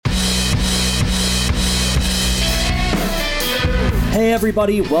Hey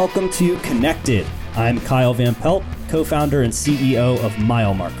everybody, welcome to Connected. I'm Kyle Van Pelt, co-founder and CEO of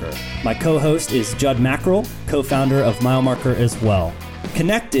MileMarker. My co-host is Judd Mackerel, co-founder of MileMarker as well.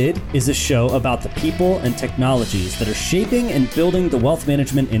 Connected is a show about the people and technologies that are shaping and building the wealth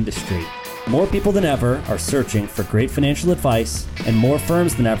management industry. More people than ever are searching for great financial advice, and more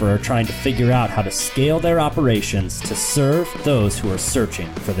firms than ever are trying to figure out how to scale their operations to serve those who are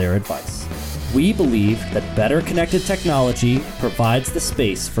searching for their advice. We believe that better connected technology provides the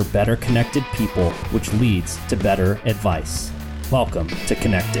space for better connected people, which leads to better advice. Welcome to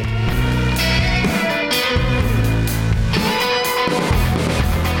Connected.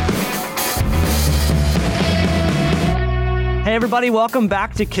 Hey everybody, welcome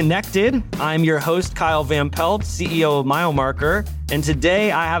back to Connected. I'm your host, Kyle Van Pelt, CEO of MileMarker, and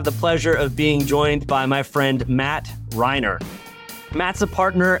today I have the pleasure of being joined by my friend Matt Reiner. Matt's a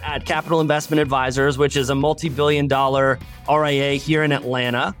partner at Capital Investment Advisors, which is a multi-billion-dollar RIA here in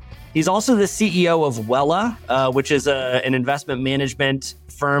Atlanta. He's also the CEO of Wella, which is an investment management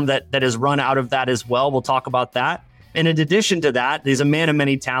firm that is run out of that as well. We'll talk about that. And in addition to that, he's a man of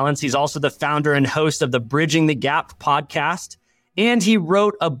many talents. He's also the founder and host of the Bridging the Gap podcast. And he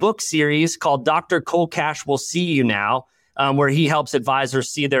wrote a book series called Dr. Cole Cash Will See You Now, where he helps advisors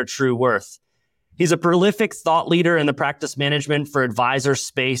see their true worth. He's a prolific thought leader in the practice management for advisor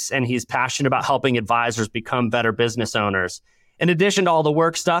space, and he's passionate about helping advisors become better business owners. In addition to all the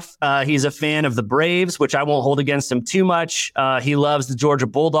work stuff, he's a fan of the Braves, which I won't hold against him too much. He loves the Georgia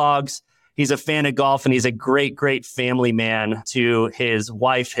Bulldogs. He's a fan of golf, and he's a great, great family man to his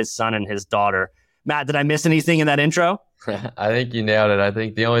wife, his son, and his daughter. Matt, did I miss anything in that intro? I think you nailed it. I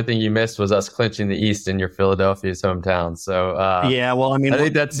think the only thing you missed was us clinching the East in your Philadelphia's hometown. So yeah, well, I mean, I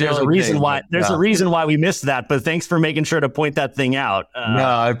think that's there's a reason why we missed that. But thanks for making sure to point that thing out. No,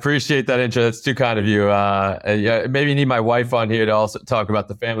 I appreciate that intro. That's too kind of you. Yeah, maybe you need my wife on here to also talk about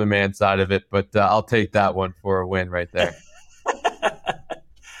the family man side of it. But I'll take that one for a win right there.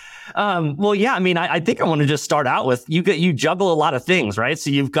 Well, yeah, I mean, I think I want to just start out with you juggle a lot of things, right? So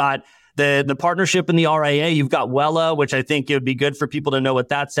you've got the partnership in the RIA, you've got Wella, which I think it would be good for people to know what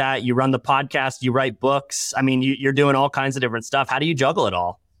that's at. You run the podcast, you write books. I mean, you're doing all kinds of different stuff. How do you juggle it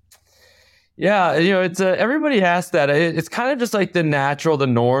all? Yeah, it's everybody asks that. It's kind of just like the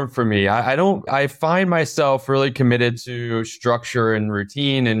norm for me. I find myself really committed to structure and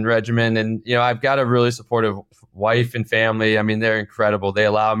routine and regimen. And, I've got a really supportive wife and family. I mean, they're incredible. They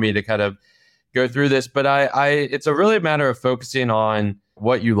allow me to kind of go through this, but it's a really matter of focusing on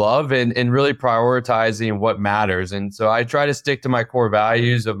what you love and really prioritizing what matters. And so I try to stick to my core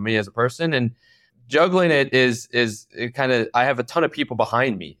values of me as a person, and juggling it is kind of, I have a ton of people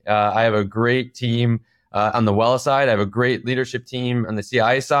behind me. I have a great team on the Wella side. I have a great leadership team on the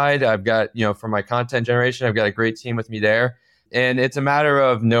CI side. I've got, for my content generation, I've got a great team with me there. And it's a matter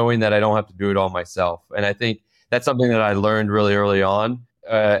of knowing that I don't have to do it all myself. And I think that's something that I learned really early on.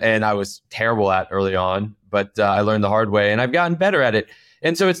 And I was terrible at early on, but I learned the hard way and I've gotten better at it.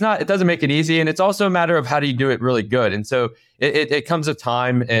 And so it doesn't make it easy. And it's also a matter of how do you do it really good. And so it comes with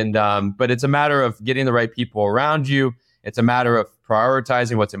time, but it's a matter of getting the right people around you. It's a matter of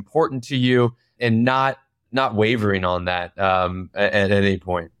prioritizing what's important to you and not wavering on that at any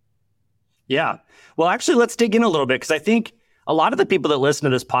point. Yeah. Well, actually, let's dig in a little bit, because I think a lot of the people that listen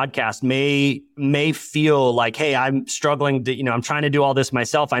to this podcast may feel like, hey, I'm struggling to, I'm trying to do all this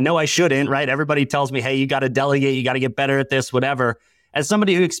myself. I know I shouldn't, right? Everybody tells me, hey, you got to delegate, you got to get better at this, whatever. As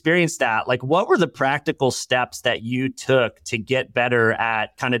somebody who experienced that, like, what were the practical steps that you took to get better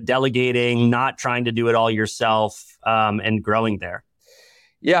at kind of delegating, not trying to do it all yourself, and growing there?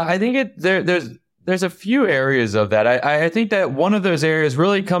 Yeah, I think there's a few areas of that. I think that one of those areas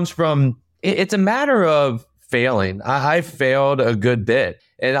really comes from, it's a matter of failing. I've failed a good bit,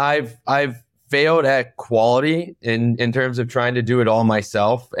 and I've failed at quality in terms of trying to do it all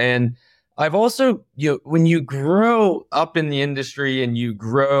myself. And I've also, when you grow up in the industry and you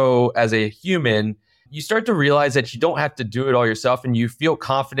grow as a human, you start to realize that you don't have to do it all yourself, and you feel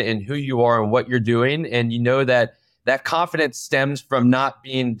confident in who you are and what you're doing. And you know that confidence stems from not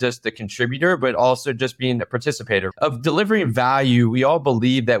being just the contributor, but also just being a participator of delivering value. We all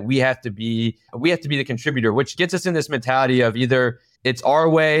believe that we have to be the contributor, which gets us in this mentality of either it's our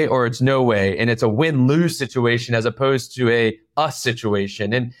way or it's no way. And it's a win-lose situation as opposed to a us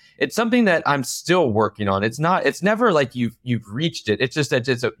situation. And it's something that I'm still working on. It's never like you've reached it. It's just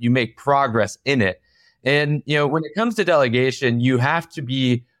that you make progress in it. And, when it comes to delegation, you have to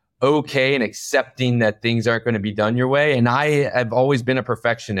be okay and accepting that things aren't going to be done your way. And I have always been a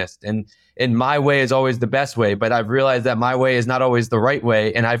perfectionist, and my way is always the best way, but I've realized that my way is not always the right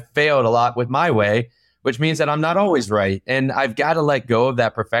way. And I've failed a lot with my way, which means that I'm not always right. And I've got to let go of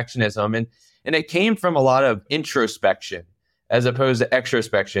that perfectionism. And it came from a lot of introspection as opposed to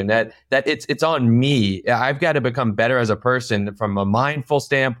extrospection, that it's on me. I've got to become better as a person from a mindful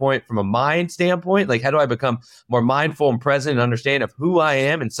standpoint, from a mind standpoint. Like, how do I become more mindful and present and understand of who I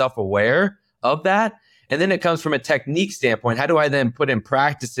am and self-aware of that? And then it comes from a technique standpoint. How do I then put in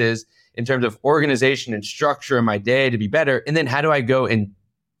practices in terms of organization and structure in my day to be better? And then how do I go and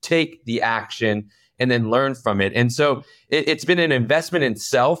take the action and then learn from it? And so it's been an investment in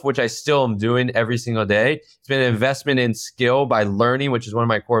self, which I still am doing every single day. It's been an investment in skill by learning, which is one of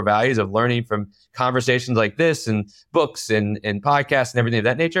my core values of learning from conversations like this and books and podcasts and everything of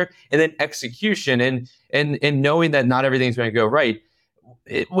that nature. And then execution and knowing that not everything's going to go right.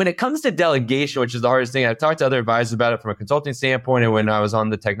 When it comes to delegation, which is the hardest thing, I've talked to other advisors about it from a consulting standpoint. And when I was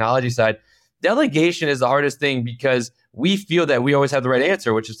on the technology side, delegation is the hardest thing because we feel that we always have the right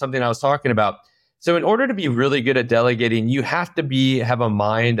answer, which is something I was talking about. So in order to be really good at delegating, you have to have a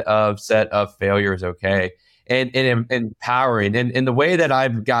mind of set of failures, okay, and empowering. And the way that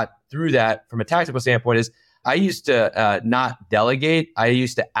I've got through that from a tactical standpoint is I used to not delegate. I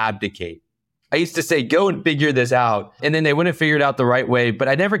used to abdicate. I used to say, go and figure this out. And then they wouldn't figure it out the right way, but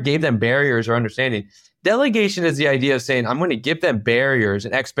I never gave them barriers or understanding. Delegation is the idea of saying, I'm going to give them barriers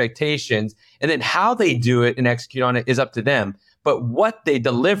and expectations, and then how they do it and execute on it is up to them. But what they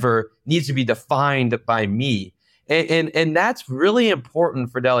deliver needs to be defined by me. And that's really important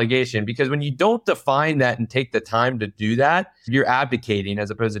for delegation, because when you don't define that and take the time to do that, you're abdicating as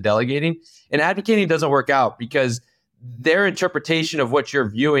opposed to delegating. And abdicating doesn't work out because their interpretation of what you're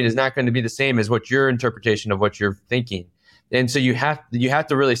viewing is not going to be the same as what your interpretation of what you're thinking. And so you have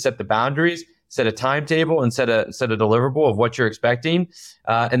to really set the boundaries, set a timetable, and set a deliverable of what you're expecting,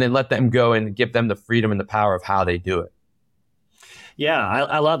 and then let them go and give them the freedom and the power of how they do it. Yeah,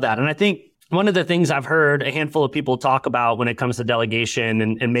 I love that. And I think one of the things I've heard a handful of people talk about when it comes to delegation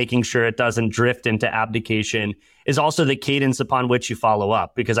and making sure it doesn't drift into abdication is also the cadence upon which you follow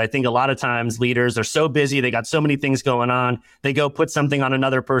up. Because I think a lot of times leaders are so busy, they got so many things going on, they go put something on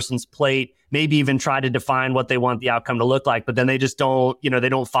another person's plate, maybe even try to define what they want the outcome to look like, but then they just don't, they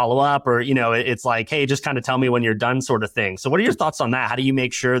don't follow up, or, it's like, hey, just kind of tell me when you're done sort of thing. So what are your thoughts on that? How do you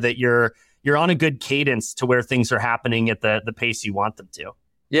make sure that you're on a good cadence to where things are happening at the pace you want them to?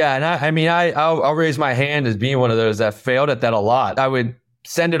 Yeah. And I'll raise my hand as being one of those that failed at that a lot. I would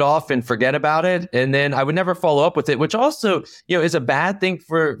send it off and forget about it. And then I would never follow up with it, which also, is a bad thing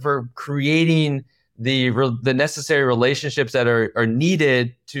for creating the necessary relationships that are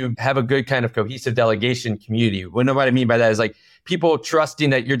needed to have a good kind of cohesive delegation community. What I mean by that is like people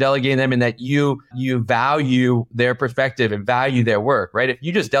trusting that you're delegating them and that you value their perspective and value their work, right? If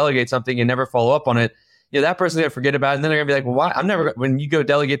you just delegate something and never follow up on it, that person's going to forget about it. And then they're going to be like, well, why? When you go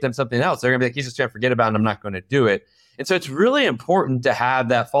delegate them something else, they're going to be like, he's just going to forget about it and I'm not going to do it. And so it's really important to have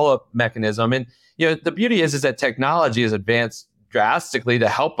that follow-up mechanism. And, the beauty is that technology has advanced drastically to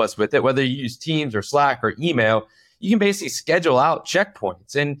help us with it. Whether you use Teams or Slack or email, you can basically schedule out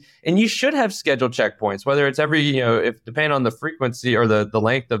checkpoints, and you should have scheduled checkpoints, whether it's every, if depending on the frequency or the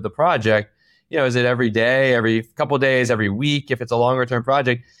length of the project, is it every day, every couple of days, every week? If it's a longer term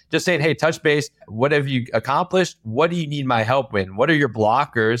project, just saying, hey, touch base. What have you accomplished? What do you need my help in? What are your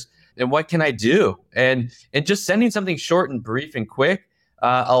blockers? And what can I do? And just sending something short and brief and quick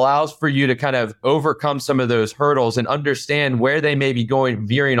allows for you to kind of overcome some of those hurdles and understand where they may be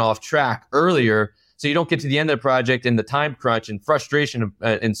veering off track earlier. So you don't get to the end of the project and the time crunch and frustration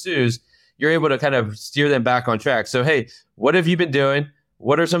ensues. You're able to kind of steer them back on track. So, hey, what have you been doing?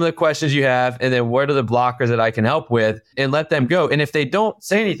 What are some of the questions you have? And then what are the blockers that I can help with? And let them go. And if they don't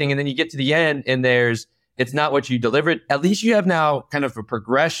say anything and then you get to the end and it's not what you delivered, at least you have now kind of a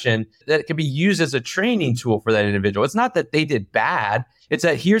progression that can be used as a training tool for that individual. It's not that they did bad. It's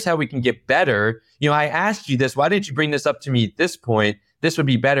that here's how we can get better. I asked you this. Why didn't you bring this up to me at this point? This would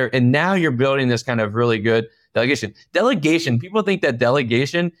be better. And now you're building this kind of really good delegation. Delegation, people think that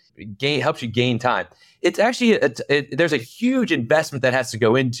delegation helps you gain time. It's actually, there's a huge investment that has to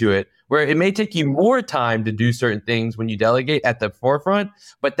go into it, where it may take you more time to do certain things when you delegate at the forefront,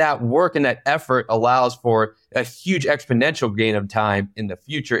 but that work and that effort allows for a huge exponential gain of time in the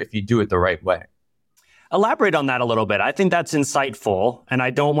future if you do it the right way. Elaborate on that a little bit. I think that's insightful, and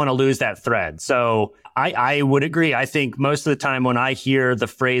I don't want to lose that thread. So I would agree. I think most of the time when I hear the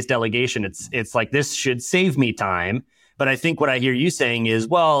phrase delegation, it's like, this should save me time. But I think what I hear you saying is,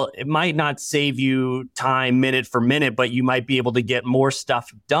 well, it might not save you time minute for minute, but you might be able to get more stuff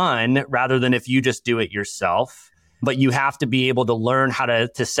done rather than if you just do it yourself. But you have to be able to learn how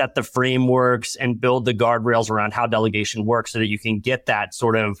to set the frameworks and build the guardrails around how delegation works so that you can get that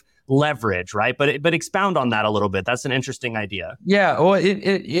sort of leverage, right? But expound on that a little bit. That's an interesting idea. Yeah, well,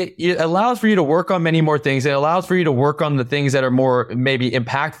 it allows for you to work on many more things. It allows for you to work on the things that are more maybe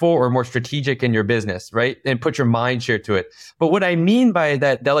impactful or more strategic in your business, right? And put your mind share to it. But what I mean by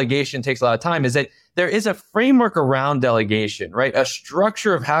that delegation takes a lot of time is that there is a framework around delegation, right? A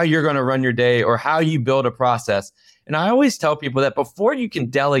structure of how you're going to run your day or how you build a process. And I always tell people that before you can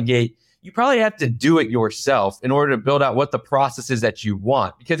delegate, you probably have to do it yourself in order to build out what the process is that you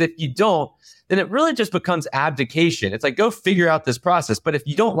want. Because if you don't, then it really just becomes abdication. It's like, go figure out this process. But if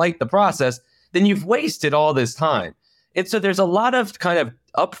you don't like the process, then you've wasted all this time. And so there's a lot of kind of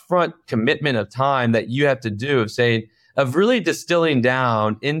upfront commitment of time that you have to do of really distilling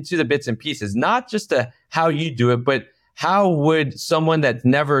down into the bits and pieces, not just to how you do it, but how would someone that's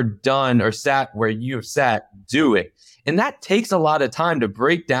never done or sat where you have sat do it? And that takes a lot of time to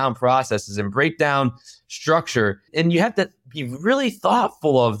break down processes and break down structure. And you have to be really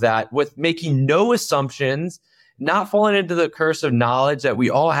thoughtful of that with making no assumptions, not falling into the curse of knowledge that we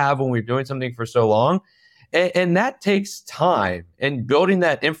all have when we're doing something for so long. And that takes time. And building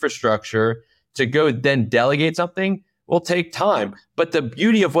that infrastructure to go then delegate something will take time. But the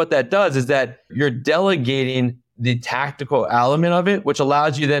beauty of what that does is that you're delegating the tactical element of it, which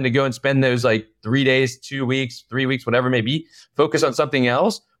allows you then to go and spend those like 3 days, 2 weeks, 3 weeks, whatever it may be, focus on something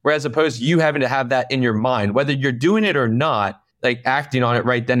else. Whereas opposed to you having to have that in your mind, whether you're doing it or not, like acting on it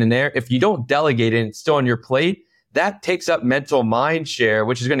right then and there. If you don't delegate it and it's still on your plate, that takes up mental mind share,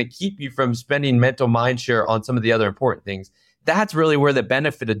 which is going to keep you from spending mental mind share on some of the other important things. That's really where the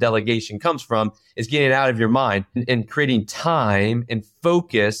benefit of delegation comes from, is getting it out of your mind and creating time and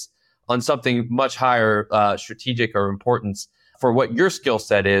focus on something much higher strategic or importance for what your skill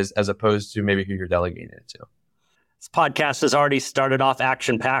set is, as opposed to maybe who you're delegating it to. This podcast has already started off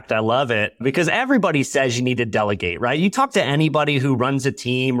action-packed. I love it because everybody says you need to delegate, right? You talk to anybody who runs a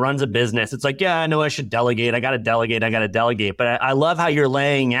team, runs a business. It's like, yeah, I know I should delegate. I got to delegate. But I love how you're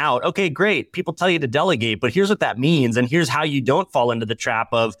laying out, okay, great. People tell you to delegate, but here's what that means. And here's how you don't fall into the trap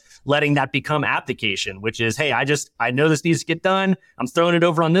of letting that become abdication, which is, hey, I know this needs to get done. I'm throwing it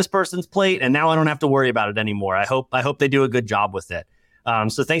over on this person's plate, and now I don't have to worry about it anymore. I hope they do a good job with it.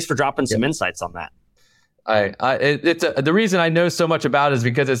 So thanks for dropping some insights on that. The reason I know so much about it is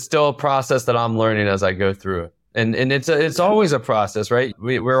because it's still a process that I'm learning as I go through it. And it's always a process, right?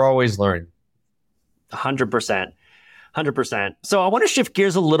 We're always learning. 100%. So I want to shift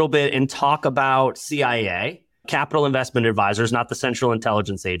gears a little bit and talk about CIA, Capital Investment Advisors, not the Central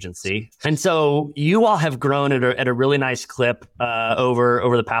Intelligence Agency. And so you all have grown at a really nice clip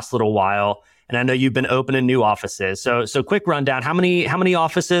over the past little while. And I know you've been opening new offices. So quick rundown, how many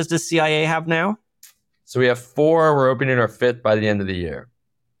offices does CIA have now? So we have 4. We're opening our 5th by the end of the year.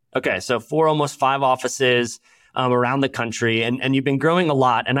 Okay, so 4, almost 5 offices around the country, and you've been growing a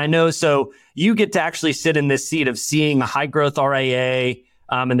lot. And I know, so you get to actually sit in this seat of seeing a high growth RIA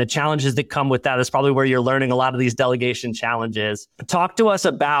and the challenges that come with that. Is probably where you're learning a lot of these delegation challenges. Talk to us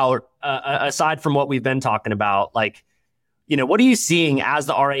about, aside from what we've been talking about, like, what are you seeing as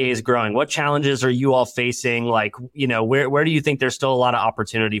the RIA is growing? What challenges are you all facing? Like, where do you think there's still a lot of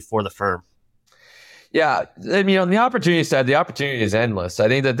opportunity for the firm? Yeah, I mean, on the opportunity side, the opportunity is endless. I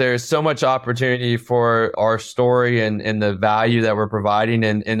think that there's so much opportunity for our story and the value that we're providing.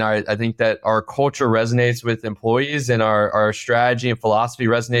 And I think that our culture resonates with employees and our strategy and philosophy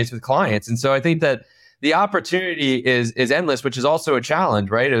resonates with clients. And so I think that the opportunity is endless, which is also a challenge,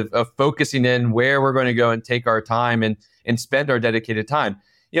 right? Of focusing in where we're going to go and take our time and spend our dedicated time.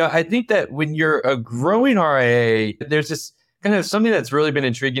 I think that when you're a growing RIA, there's this kind of something that's really been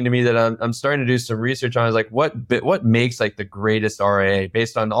intriguing to me that I'm starting to do some research on is like what makes like the greatest RIA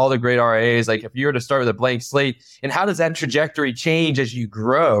based on all the great RIAs. Like if you were to start with a blank slate, and how does that trajectory change as you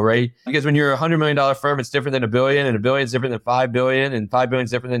grow, right? Because when you're a $100 million firm, it's different than $1 billion, and $1 billion is different than $5 billion, and $5 billion is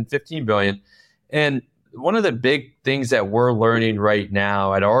different than $15 billion. And one of the big things that we're learning right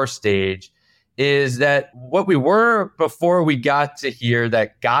now at our stage is that what we were before we got to here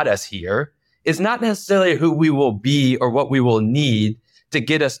that got us here is not necessarily who we will be or what we will need to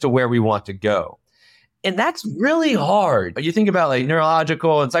get us to where we want to go. And that's really hard. You think about like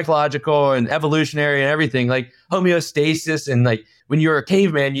neurological and psychological and evolutionary and everything, like homeostasis. And like when you're a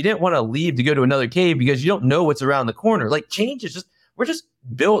caveman, you didn't want to leave to go to another cave because you don't know what's around the corner. Like change is we're just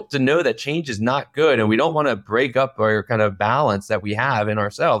built to know that change is not good. And we don't want to break up our kind of balance that we have in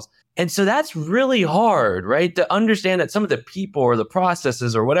ourselves. And so that's really hard, right? To understand that some of the people or the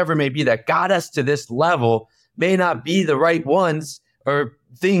processes or whatever it may be that got us to this level may not be the right ones or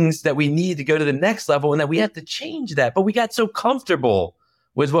things that we need to go to the next level, and that we have to change that. But we got so comfortable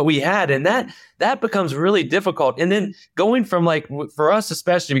was what we had. And that becomes really difficult. And then going from like, for us,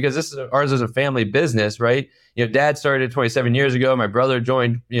 especially because ours is a family business, right? Dad started 27 years ago. My brother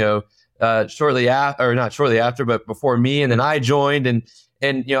joined, shortly after, or not shortly after, but before me. And then I joined and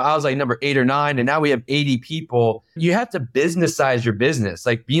I was like number 8 or 9, and now we have 80 people. You have to business size your business,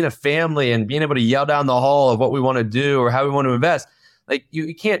 like being a family and being able to yell down the hall of what we want to do or how we want to invest. Like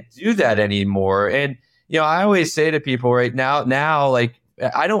you can't do that anymore. And, I always say to people right now, like,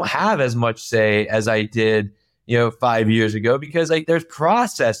 I don't have as much say as I did, 5 years ago, because like there's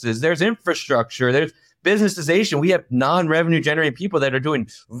processes, there's infrastructure, there's businessization. We have non-revenue generating people that are doing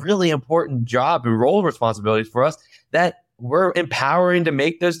really important job and role responsibilities for us that we're empowering to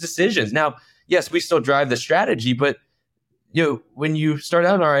make those decisions. Now, yes, we still drive the strategy, but when you start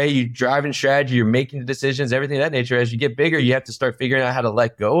out in RA, you drive in strategy, you're making the decisions, everything of that nature. As you get bigger, you have to start figuring out how to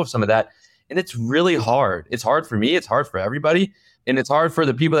let go of some of that. And it's really hard. It's hard for me. It's hard for everybody. And it's hard for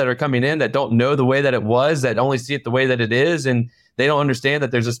the people that are coming in that don't know the way that it was, that only see it the way that it is. And they don't understand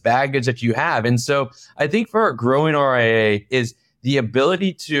that there's this baggage that you have. And so I think for a growing RIA is the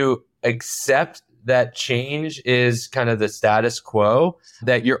ability to accept that change is kind of the status quo,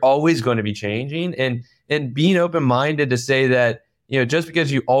 that you're always going to be changing, and being open-minded to say that, just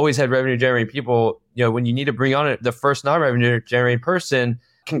because you always had revenue generating people, when you need to bring on the first non-revenue generating person,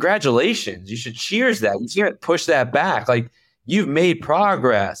 congratulations. You should cheers that. You can't push that back. Like, you've made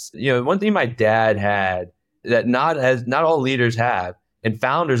progress. One thing my dad had that not all leaders have, and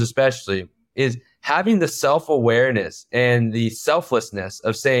founders especially, is having the self-awareness and the selflessness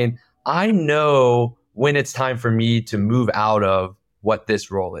of saying, I know when it's time for me to move out of what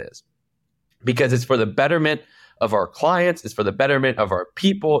this role is, because it's for the betterment of our clients, it's for the betterment of our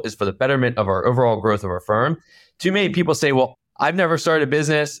people, it's for the betterment of our overall growth of our firm. Too many people say, well, I've never started a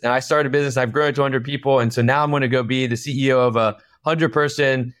business, and I started a business, I've grown to 100 people, and so now I'm going to go be the CEO of a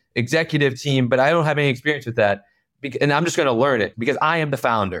 100-person executive team, but I don't have any experience with that, and I'm just going to learn it because I am the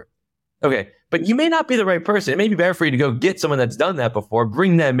founder. Okay, but you may not be the right person. It may be better for you to go get someone that's done that before,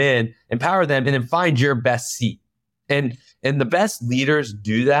 bring them in, empower them, and then find your best seat. And the best leaders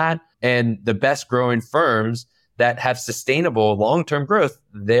do that, and the best growing firms that have sustainable long-term growth,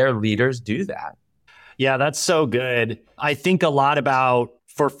 their leaders do that. Yeah, that's so good. I think a lot about,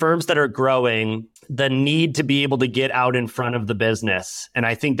 for firms that are growing, the need to be able to get out in front of the business. And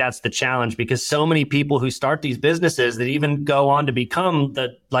I think that's the challenge, because so many people who start these businesses that even go on to become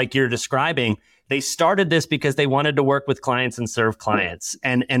like you're describing, they started this because they wanted to work with clients and serve clients.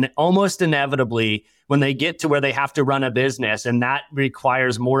 And almost inevitably, when they get to where they have to run a business and that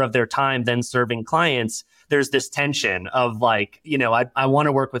requires more of their time than serving clients, there's this tension of like, I want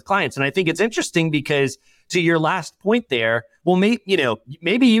to work with clients. And I think it's interesting because, to your last point there, well,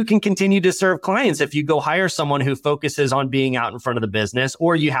 maybe you can continue to serve clients if you go hire someone who focuses on being out in front of the business,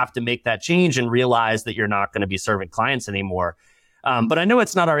 or you have to make that change and realize that you're not going to be serving clients anymore. But I know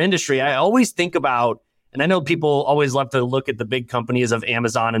it's not our industry. I always think about, and I know people always love to look at the big companies of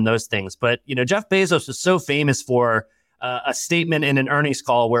Amazon and those things, but Jeff Bezos was so famous for a statement in an earnings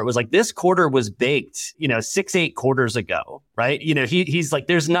call where it was like, this quarter was baked, 6-8 quarters ago, right? He's like,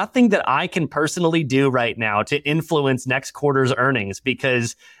 there's nothing that I can personally do right now to influence next quarter's earnings,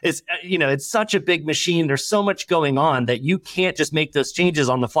 because it's, it's such a big machine. There's so much going on that you can't just make those changes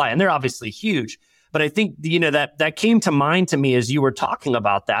on the fly. And they're obviously huge. But I think, that came to mind to me as you were talking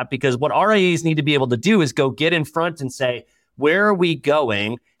about that, because what RIAs need to be able to do is go get in front and say, where are we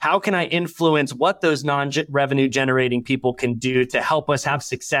going? How can I influence what those non-revenue generating people can do to help us have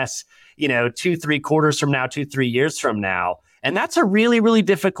success, 2-3 quarters from now, 2-3 years from now? And that's a really, really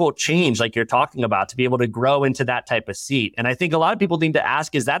difficult change, like you're talking about, to be able to grow into that type of seat. And I think a lot of people need to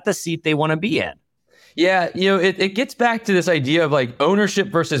ask, is that the seat they want to be in? Yeah, it gets back to this idea of like ownership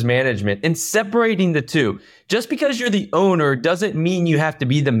versus management and separating the two. Just because you're the owner doesn't mean you have to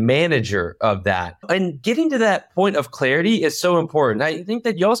be the manager of that. And getting to that point of clarity is so important. I think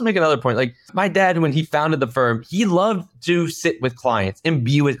that you also make another point. Like my dad, when he founded the firm, he loved to sit with clients and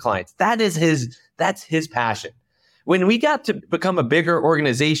be with clients. That's his passion. When we got to become a bigger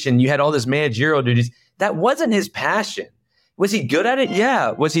organization, you had all this managerial duties. That wasn't his passion. Was he good at it?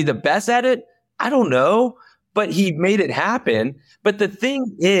 Yeah. Was he the best at it? I don't know, but he made it happen. But the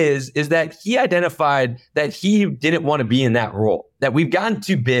thing is that he identified that he didn't want to be in that role, that we've gotten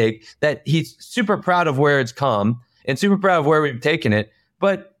too big, that he's super proud of where it's come and super proud of where we've taken it.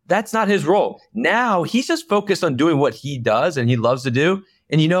 But that's not his role. Now he's just focused on doing what he does and he loves to do.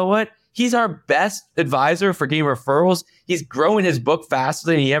 And you know what? He's our best advisor for getting referrals. He's growing his book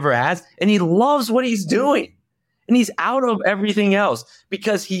faster than he ever has. And he loves what he's doing. And he's out of everything else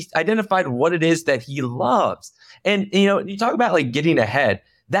because he's identified what it is that he loves. And, you talk about like getting ahead.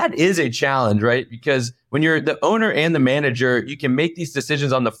 That is a challenge, right? Because when you're the owner and the manager, you can make these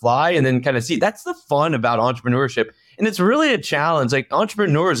decisions on the fly and then kind of see. That's the fun about entrepreneurship. And it's really a challenge. Like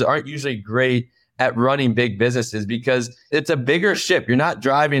entrepreneurs aren't usually great at running big businesses because it's a bigger ship. You're not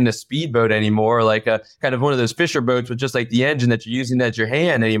driving a speedboat anymore, like a kind of one of those fisher boats with just like the engine that you're using as your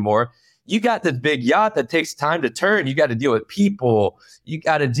hand anymore. You got this big yacht that takes time to turn. You got to deal with people. You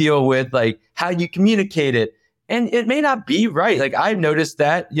got to deal with like how you communicate it. And it may not be right. Like I've noticed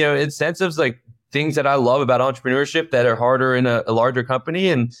that, incentives, like things that I love about entrepreneurship that are harder in a larger company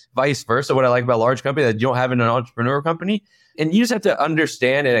and vice versa. What I like about a large company that you don't have in an entrepreneur company. And you just have to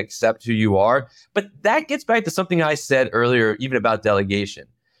understand and accept who you are. But that gets back to something I said earlier, even about delegation,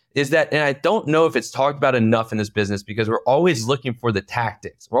 is that, and I don't know if it's talked about enough in this business because we're always looking for the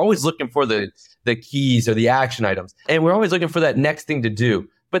tactics. We're always looking for the keys or the action items. And we're always looking for that next thing to do.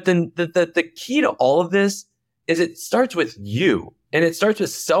 But then the key to all of this is it starts with you, and it starts with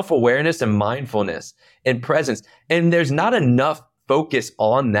self-awareness and mindfulness and presence. And there's not enough focus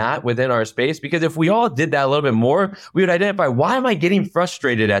on that within our space, because if we all did that a little bit more, we would identify, why am I getting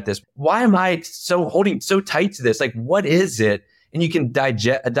frustrated at this? Why am I holding so tight to this? Like, what is it? And you can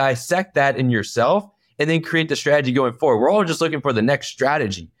dissect that in yourself and then create the strategy going forward. We're all just looking for the next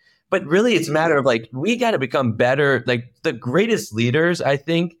strategy. But really, it's a matter of like, we got to become better. Like the greatest leaders, I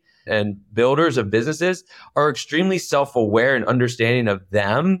think, and builders of businesses are extremely self-aware and understanding of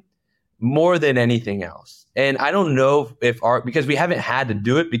them more than anything else. And I don't know because we haven't had to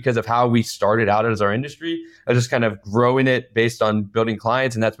do it because of how we started out as our industry, of just kind of growing it based on building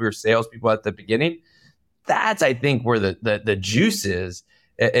clients. And that's we were salespeople at the beginning. That's, I think, where the juice is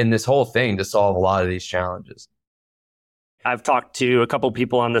in this whole thing to solve a lot of these challenges. I've talked to a couple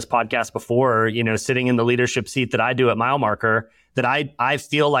people on this podcast before, sitting in the leadership seat that I do at Mile Marker, that I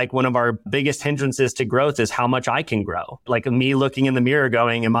feel like one of our biggest hindrances to growth is how much I can grow. Like me looking in the mirror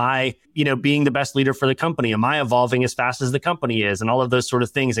going, am I, being the best leader for the company? Am I evolving as fast as the company is? And all of those sort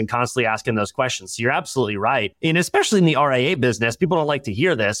of things, and constantly asking those questions. So you're absolutely right. And especially in the RIA business, people don't like to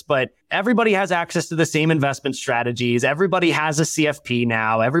hear this, but everybody has access to the same investment strategies. Everybody has a CFP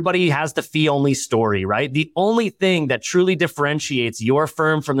now. Everybody has the fee only story, right? The only thing that truly differentiates your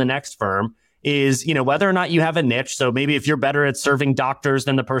firm from the next firm is, whether or not you have a niche. So maybe if you're better at serving doctors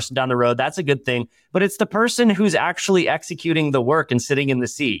than the person down the road, that's a good thing. But it's the person who's actually executing the work and sitting in the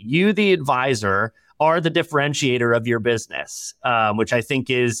seat. You, the advisor, are the differentiator of your business, which I think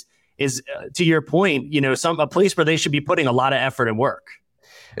is to your point, a place where they should be putting a lot of effort and work.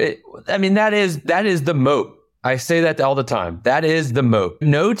 That is the moat. I say that all the time. That is the moat.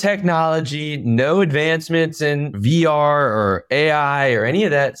 No technology, no advancements in VR or AI or any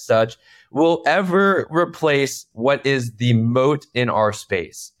of that such will ever replace what is the moat in our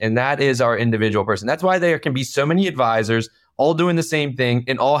space. And that is our individual person. That's why there can be so many advisors all doing the same thing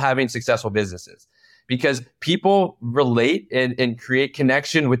and all having successful businesses, because people relate and create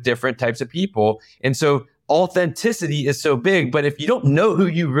connection with different types of people. And so authenticity is so big, but if you don't know who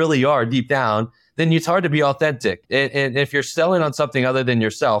you really are deep down, then it's hard to be authentic. And if you're selling on something other than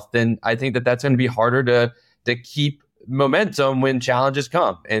yourself, then I think that's going to be harder to keep momentum when challenges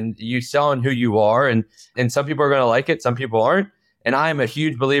come. And you sell on who you are, and some people are going to like it, some people aren't. And I'm a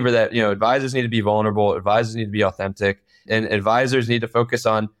huge believer that advisors need to be vulnerable, advisors need to be authentic, and advisors need to focus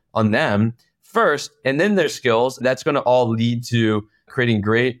on them first, and then their skills. That's going to all lead to creating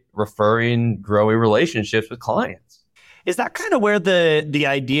great referring, growing relationships with clients. Is that kind of where the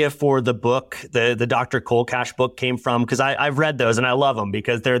idea for the book, the Dr. Colcash book came from? Because I've read those and I love them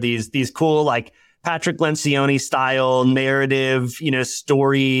because they're these cool, like Patrick Lencioni style narrative,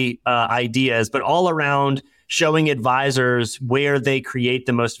 story ideas, but all around showing advisors where they create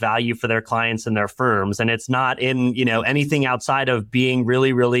the most value for their clients and their firms. And it's not in, anything outside of being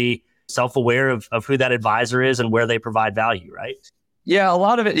really, really self-aware of who that advisor is and where they provide value, right? Yeah, a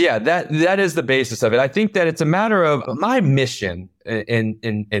lot of it. Yeah, that is the basis of it. I think that it's a matter of my mission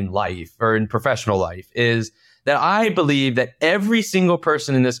in life or in professional life is that I believe that every single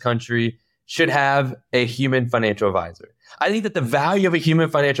person in this country should have a human financial advisor. I think that the value of a human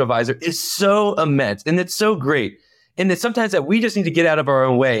financial advisor is so immense and it's so great. And it's sometimes that we just need to get out of our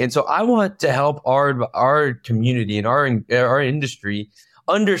own way. And so I want to help our community and our industry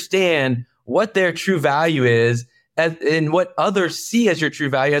understand what their true value is and what others see as your true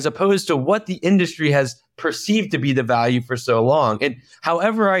value, as opposed to what the industry has perceived to be the value for so long. And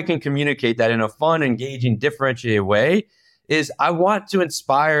however I can communicate that in a fun, engaging, differentiated way is I want to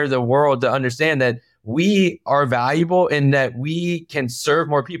inspire the world to understand that we are valuable and that we can serve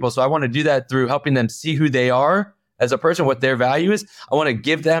more people. So I want to do that through helping them see who they are as a person, what their value is. I want to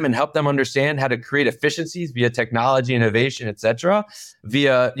give them and help them understand how to create efficiencies via technology, innovation, et cetera,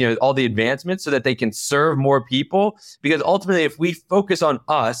 via, all the advancements so that they can serve more people. Because ultimately, if we focus on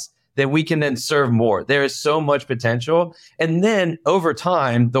us, then we can then serve more. There is so much potential. And then over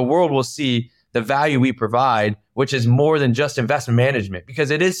time, the world will see the value we provide, which is more than just investment management,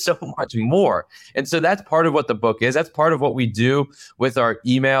 because it is so much more. And so that's part of what the book is. That's part of what we do with our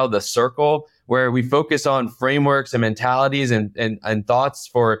email, The Circle, where we focus on frameworks and mentalities and thoughts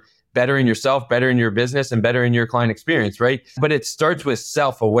for bettering yourself, bettering your business, and bettering your client experience, right? But it starts with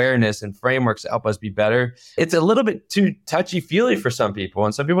self-awareness and frameworks to help us be better. It's a little bit too touchy-feely for some people,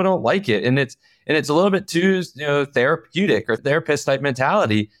 and some people don't like it. And it's a little bit too, therapeutic or therapist type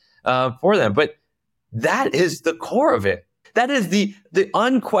mentality for them. But that is the core of it. That is the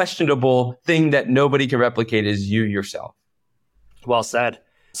unquestionable thing that nobody can replicate is you yourself. Well said.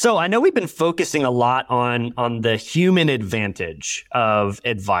 So I know we've been focusing a lot on the human advantage of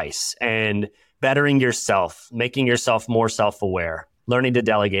advice and bettering yourself, making yourself more self-aware, learning to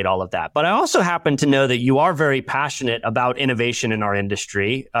delegate, all of that. But I also happen to know that you are very passionate about innovation in our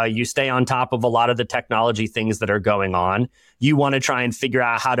industry. You stay on top of a lot of the technology things that are going on. You want to try and figure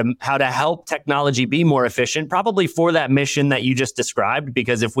out how to help technology be more efficient, probably for that mission that you just described.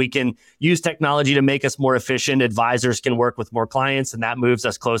 Because if we can use technology to make us more efficient, advisors can work with more clients, and that moves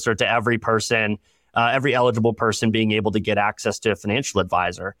us closer to every person, every eligible person being able to get access to a financial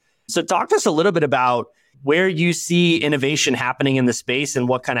advisor. So talk to us a little bit about where you see innovation happening in the space and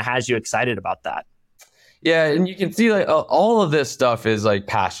what kind of has you excited about that. Yeah, and you can see like all of this stuff is like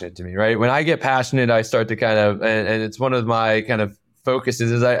passionate to me, right? When I get passionate, I start to kind of, and it's one of my kind of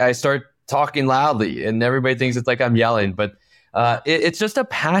focuses is I start talking loudly, and everybody thinks it's like I'm yelling, but it's just a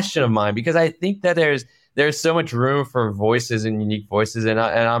passion of mine because I think that there's so much room for voices and unique voices, and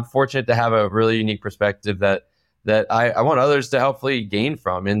I'm fortunate to have a really unique perspective that I want others to hopefully gain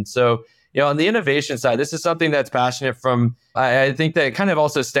from, and so. On the innovation side, this is something that's passionate from, I think that it kind of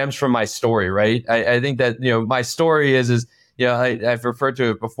also stems from my story, right? I think that, my story is I've referred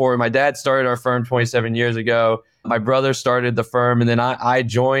to it before. My dad started our firm 27 years ago. My brother started the firm, and then I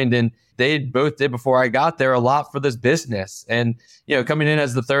joined, and they both did before I got there a lot for this business. And, coming in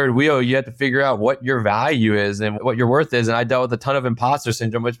as the third wheel, you have to figure out what your value is and what your worth is. And I dealt with a ton of imposter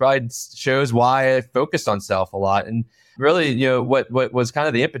syndrome, which probably shows why I focused on self a lot. And really, what was kind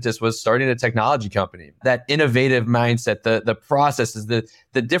of the impetus was starting a technology company. That innovative mindset, the processes,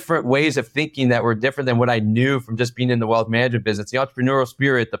 the different ways of thinking that were different than what I knew from just being in the wealth management business, the entrepreneurial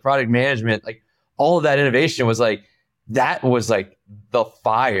spirit, the product management, like all of that innovation was like, that was like the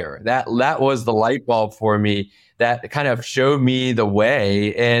fire. That was the light bulb for me that kind of showed me the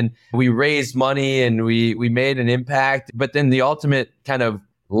way. And we raised money and we made an impact. But then the ultimate kind of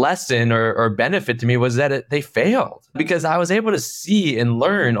lesson or benefit to me was that they failed because I was able to see and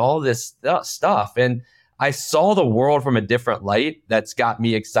learn all this stuff. And I saw the world from a different light. That's got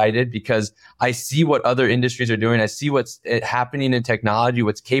me excited because I see what other industries are doing. I see what's happening in technology,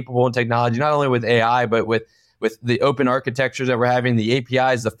 what's capable in technology, not only with AI, but with the open architectures that we're having, the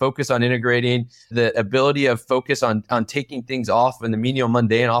APIs, the focus on integrating, the ability of focus on taking things off and the menial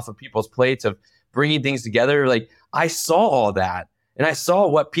mundane off of people's plates, of bringing things together. Like I saw all that. And I saw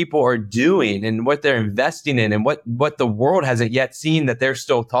what people are doing and what they're investing in and what the world hasn't yet seen that they're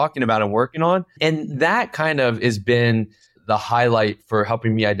still talking about and working on. And that kind of has been the highlight for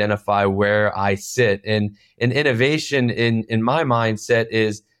helping me identify where I sit. And innovation in my mindset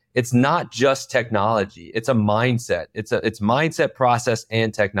is it's not just technology. It's a mindset. It's mindset, process,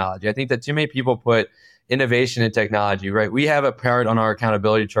 and technology. I think that too many people put innovation and technology, right? We have a part on our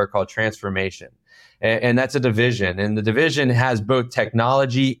accountability chart called transformation. And that's a division. And the division has both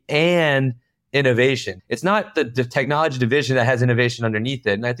technology and innovation. It's not the technology division that has innovation underneath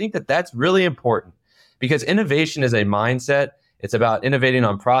it. And I think that that's really important because innovation is a mindset. It's about innovating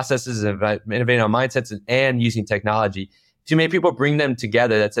on processes, about innovating on mindsets and using technology. Too many people bring them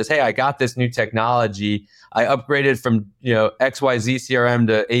together that says, hey, I got this new technology. I upgraded from, XYZ CRM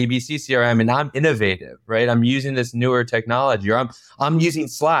to ABC CRM and I'm innovative, right? I'm using this newer technology or I'm using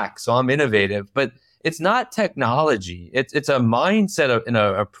Slack, so I'm innovative. But it's not technology. It's a mindset and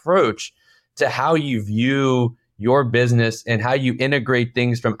an approach to how you view your business and how you integrate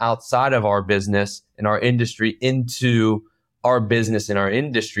things from outside of our business and our industry into our business and our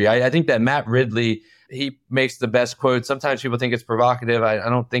industry. I think that Matt Ridley, he makes the best quote. Sometimes people think it's provocative. I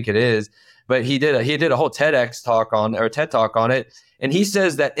don't think it is, but he did a whole TED talk on it. And he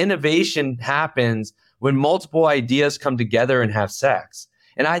says that innovation happens when multiple ideas come together and have sex.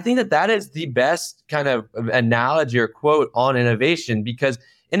 And I think that is the best kind of analogy or quote on innovation because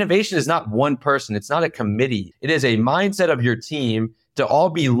innovation is not one person. It's not a committee. It is a mindset of your team to all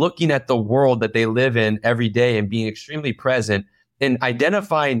be looking at the world that they live in every day and being extremely present and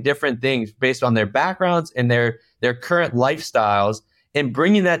identifying different things based on their backgrounds and their current lifestyles, and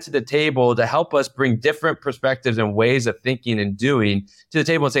bringing that to the table to help us bring different perspectives and ways of thinking and doing to the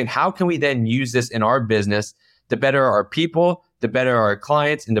table, and saying, how can we then use this in our business to better our people, to better our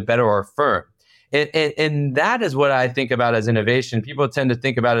clients, and to better our firm? And that is what I think about as innovation. People tend to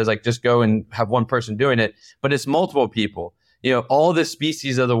think about it as like just go and have one person doing it, but it's multiple people. All the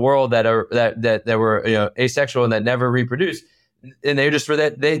species of the world that were asexual and that never reproduced, and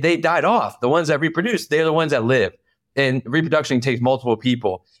they died off. The ones that reproduced, they're the ones that live. And reproduction takes multiple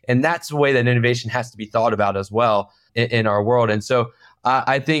people. And that's the way that innovation has to be thought about as well in our world. And so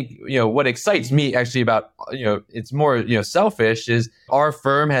I think, what excites me actually about, it's more, selfish, is our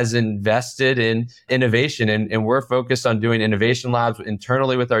firm has invested in innovation, and we're focused on doing innovation labs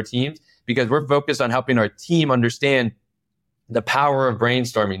internally with our teams, because we're focused on helping our team understand the power of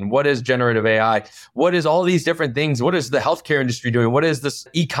brainstorming. What is generative AI? What is all these different things? What is the healthcare industry doing? What is this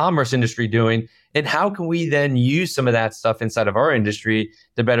e-commerce industry doing? And how can we then use some of that stuff inside of our industry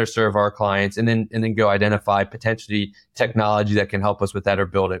to better serve our clients, and then go identify potentially technology that can help us with that or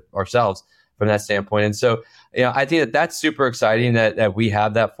build it ourselves from that standpoint. And so, I think that that's super exciting that we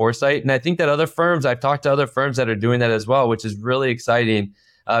have that foresight. And I think that I've talked to other firms that are doing that as well, which is really exciting.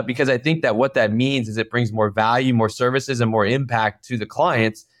 Because I think that what that means is it brings more value, more services, and more impact to the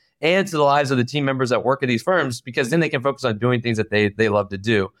clients and to the lives of the team members that work at these firms, because then they can focus on doing things that they love to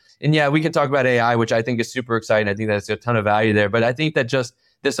do. And yeah, we can talk about AI, which I think is super exciting. I think that's a ton of value there. But I think that just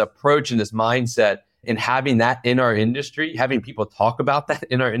this approach and this mindset and having that in our industry, having people talk about that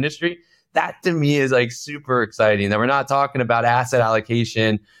in our industry, that to me is like super exciting, that we're not talking about asset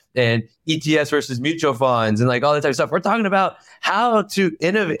allocation and ETS versus mutual funds and like all that type of stuff. We're talking about how to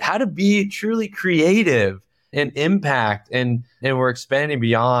innovate, how to be truly creative and impact, and we're expanding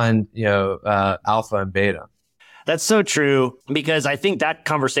beyond, alpha and beta. That's so true, because I think that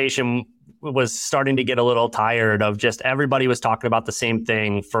conversation was starting to get a little tired of just everybody was talking about the same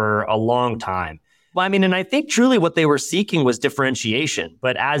thing for a long time. Well, I mean, and I think truly what they were seeking was differentiation.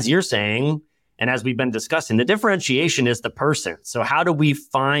 But as you're saying, and as we've been discussing, the differentiation is the person. So how do we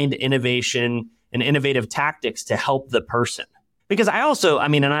find innovation and innovative tactics to help the person? Because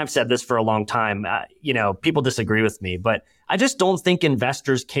and I've said this for a long time, people disagree with me, but I just don't think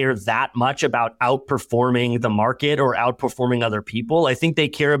investors care that much about outperforming the market or outperforming other people. I think they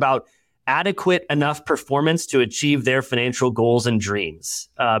care about adequate enough performance to achieve their financial goals and dreams.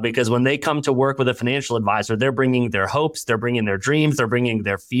 Because when they come to work with a financial advisor, they're bringing their hopes, they're bringing their dreams, they're bringing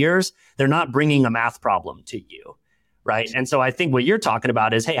their fears. They're not bringing a math problem to you, right? And so I think what you're talking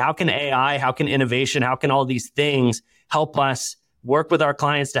about is, hey, how can AI, how can innovation, how can all these things help us work with our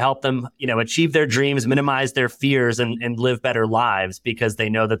clients to help them, achieve their dreams, minimize their fears, and live better lives, because they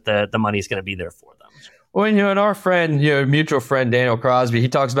know that the money's going to be there for them. Well, and our friend, mutual friend, Daniel Crosby, he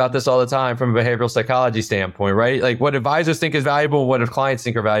talks about this all the time from a behavioral psychology standpoint, right? Like what advisors think is valuable, what clients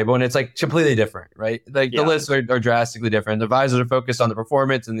think are valuable. And it's like completely different, right? Like the lists are drastically different. The advisors are focused on the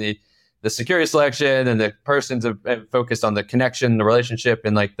performance and the security selection, and the person's are focused on the connection, the relationship,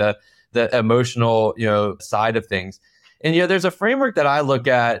 and like the emotional, side of things. And, there's a framework that I look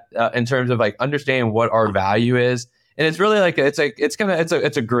at in terms of like understanding what our value is. And it's really like, it's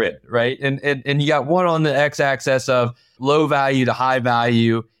a grid, right? And you got one on the x-axis of low value to high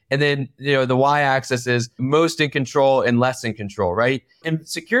value. And then, the y-axis is most in control and less in control, right? And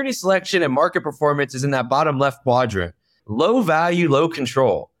security selection and market performance is in that bottom left quadrant. Low value, low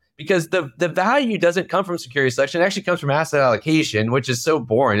control. Because the value doesn't come from security selection. It actually comes from asset allocation, which is so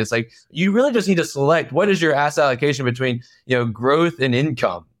boring. It's like, you really just need to select what is your asset allocation between, growth and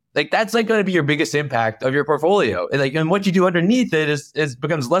income. Like that's like going to be your biggest impact of your portfolio. And what you do underneath it is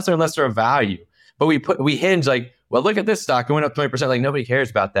becomes lesser and lesser of value. But we hinge like, well, look at this stock. It went up 20%. Like nobody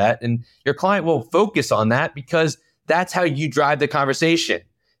cares about that. And your client will focus on that because that's how you drive the conversation.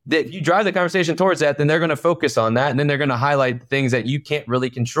 That if you drive the conversation towards that, then they're going to focus on that. And then they're going to highlight the things that you can't really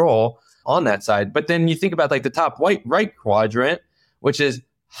control on that side. But then you think about like the top right quadrant, which is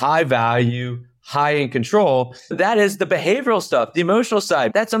high value, high in control. That is the behavioral stuff, the emotional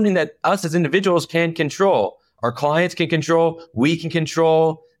side. That's something that us as individuals can control. Our clients can control. We can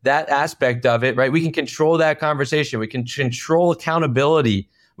control that aspect of it, right? We can control that conversation. We can control accountability.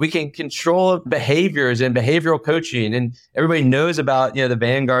 We can control behaviors and behavioral coaching. And everybody knows about, the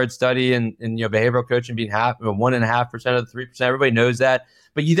Vanguard study and behavioral coaching being 1.5% of the 3%. Everybody knows that.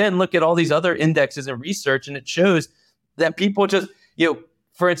 But you then look at all these other indexes and research, and it shows that people just,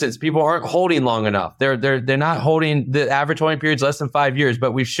 for instance, people aren't holding long enough. They're not holding, the average holding period is less than 5 years,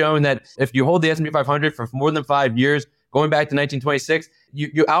 but we've shown that if you hold the S&P 500 for more than 5 years, going back to 1926,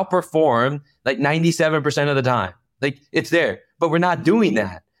 you outperform like 97% of the time. Like it's there, but we're not doing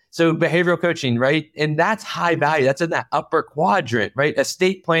that. So behavioral coaching, right? And that's high value. That's in that upper quadrant, right?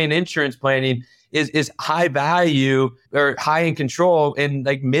 Estate planning, insurance planning is high value or high in control and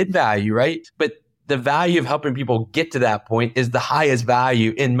like mid value, right? But the value of helping people get to that point is the highest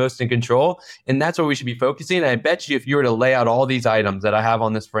value in most in control. And that's what we should be focusing. And I bet you if you were to lay out all these items that I have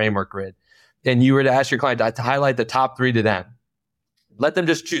on this framework grid, and you were to ask your client to highlight the top 3 to them, let them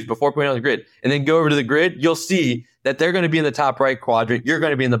just choose before putting on the grid, and then go over to the grid, you'll see that they're going to be in the top right quadrant. You're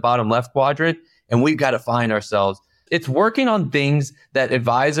going to be in the bottom left quadrant. And we've got to find ourselves. It's working on things that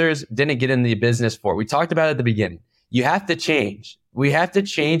advisors didn't get in the business for. We talked about it at the beginning. You have to change. We have to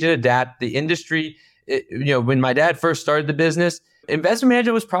change and adapt. The industry, when my dad first started the business, investment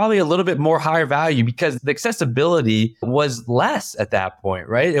management was probably a little bit more higher value because the accessibility was less at that point,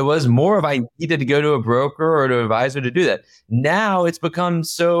 right? It was more of I needed to go to a broker or to an advisor to do that. Now it's become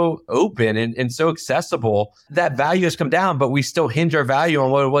so open and so accessible that value has come down, but we still hinge our value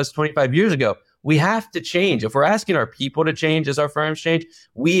on what it was 25 years ago. We have to change. If we're asking our people to change as our firms change,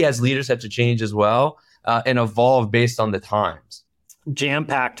 we as leaders have to change as well and evolve based on the times.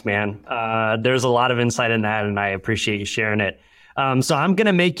 Jam-packed, man. There's a lot of insight in that, and I appreciate you sharing it. So I'm going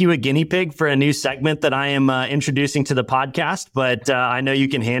to make you a guinea pig for a new segment that I am introducing to the podcast, but I know you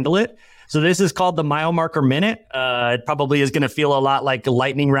can handle it. So this is called the Mile Marker Minute. It probably is going to feel a lot like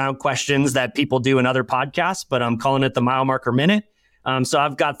lightning round questions that people do in other podcasts, but I'm calling it the Mile Marker Minute. So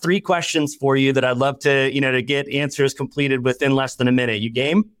I've got 3 questions for you that I'd love to, to get answers completed within less than a minute. You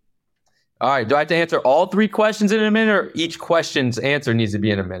game? All right. Do I have to answer all 3 questions in a minute, or each question's answer needs to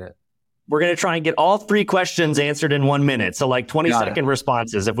be in a minute? We're going to try and get all 3 questions answered in 1 minute. So like 20-second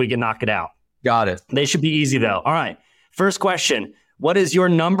responses if we can knock it out. Got it. They should be easy though. All right. First question. What is your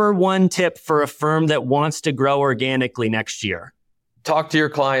number 1 tip for a firm that wants to grow organically next year? Talk to your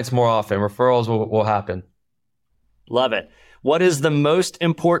clients more often. Referrals will happen. Love it. What is the most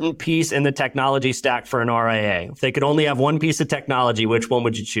important piece in the technology stack for an RIA? If they could only have one piece of technology, which one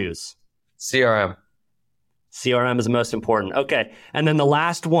would you choose? CRM. CRM is the most important. Okay. And then the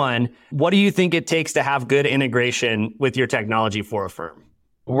last one, what do you think it takes to have good integration with your technology for a firm?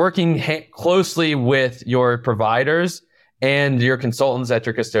 Working closely with your providers and your consultants at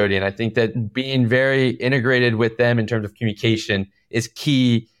your custodian. I think that being very integrated with them in terms of communication is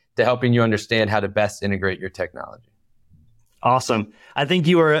key to helping you understand how to best integrate your technology. Awesome. I think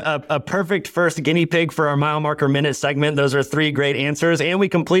you were a perfect first guinea pig for our Mile Marker Minute segment. Those are 3 great answers, and we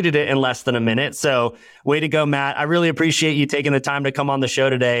completed it in less than a minute. So way to go, Matt. I really appreciate you taking the time to come on the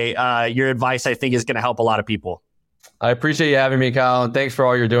show today. Your advice, I think, is going to help a lot of people. I appreciate you having me, Kyle, and thanks for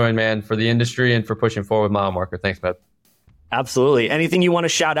all you're doing, man, for the industry and for pushing forward with Mile Marker. Thanks, man. Absolutely. Anything you want to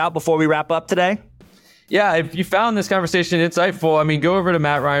shout out before we wrap up today? Yeah, if you found this conversation insightful, go over to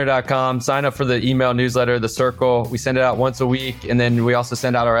mattreiner.com, sign up for the email newsletter, The Circle. We send it out once a week, and then we also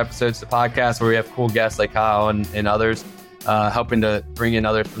send out our episodes to podcasts where we have cool guests like Kyle and others helping to bring in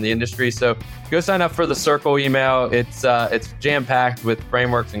others from the industry. So go sign up for The Circle email. It's jam-packed with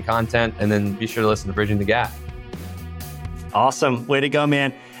frameworks and content, and then be sure to listen to Bridging the Gap. Awesome. Way to go,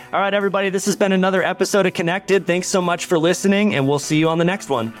 man. All right, everybody, this has been another episode of Connected. Thanks so much for listening, and we'll see you on the next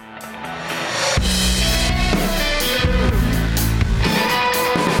one.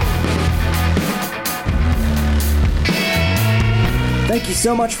 Thank you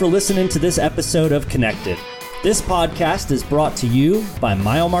so much for listening to this episode of Connected. This podcast is brought to you by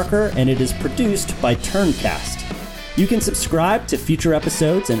Mile Marker, and it is produced by Turncast. You can subscribe to future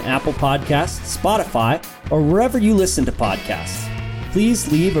episodes in Apple Podcasts, Spotify, or wherever you listen to podcasts. Please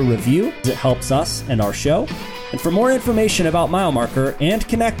leave a review. It helps us and our show. And for more information about Mile Marker and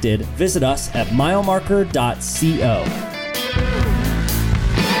Connected, visit us at milemarker.co.